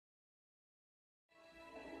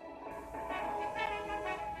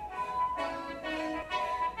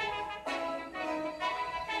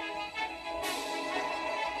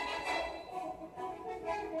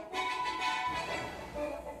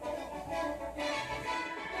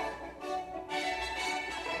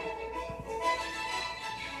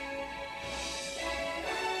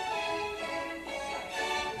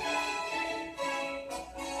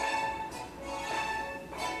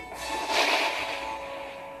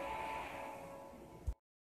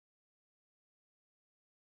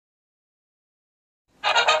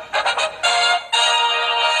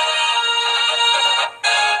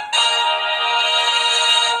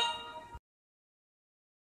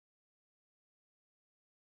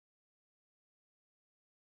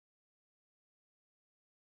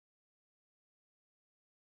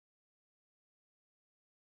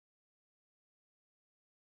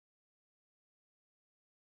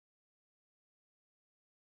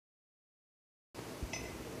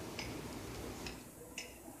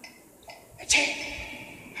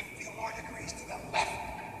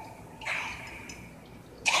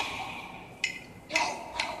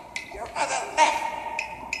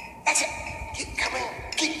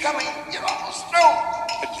coming. You're almost through.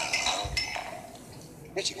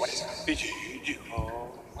 Itchy, what is it?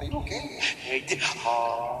 Are you okay?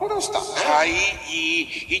 Well, don't stop.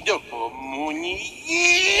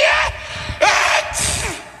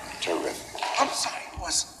 Terrific. I'm sorry,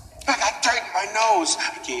 boss. I got dirt in my nose.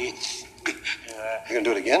 You gonna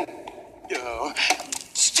do it again?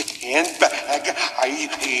 Stand back. I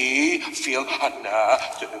feel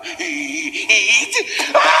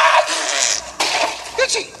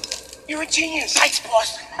Itchy, you're a genius. Thanks,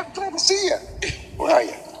 boss. I'm glad to see you. Where are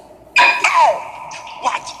you? Ow!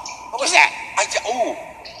 What? What was that? Oh,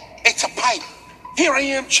 it's a pipe. Here I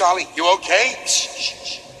am, Charlie. You okay?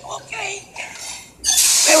 Shh. You okay?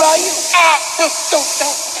 Where are you? Don't.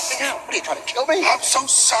 Now, what are you trying to kill me? I'm so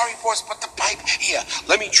sorry, boss, but the pipe. Here,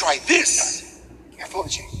 let me try this. Careful,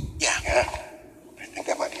 Itchy. Yeah. I think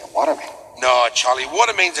that might be a water main. No, Charlie,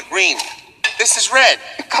 water mains are green. This is red.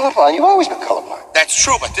 You're colorblind. You've always been colorblind. That's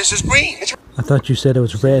true, but this is green. I thought you said it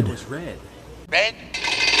was red. Red?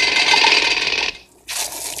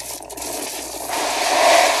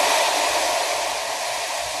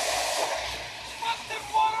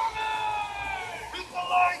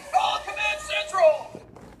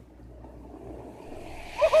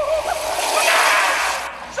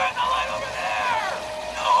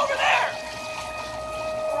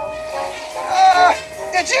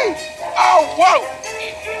 Itchy! Oh, whoa!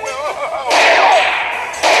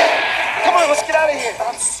 Come on, let's get out of here.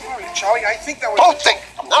 I'm sorry, Charlie. I think that was... Don't think.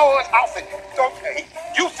 From now on, I'll think. Okay,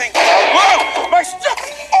 you think... Whoa! My stuff!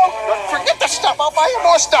 Oh, forget the stuff. I'll buy you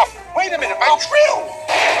more stuff. Wait a minute, my drill!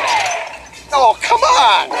 Oh, come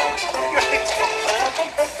on.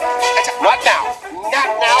 Not now. Not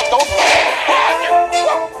now. Don't.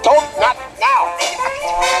 Not now.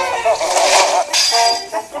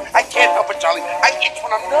 I can't help it, Charlie. I itch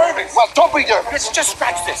when I'm nervous. Well, don't be nervous. Let's just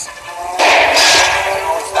scratch this.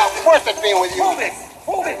 It's not worth it being with you. Hold it.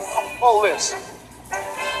 Hold it. Hold this.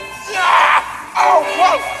 Ah! Oh,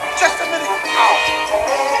 whoa! Just a minute. Oh.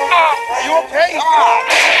 Ah! Are you okay?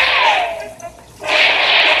 Ah!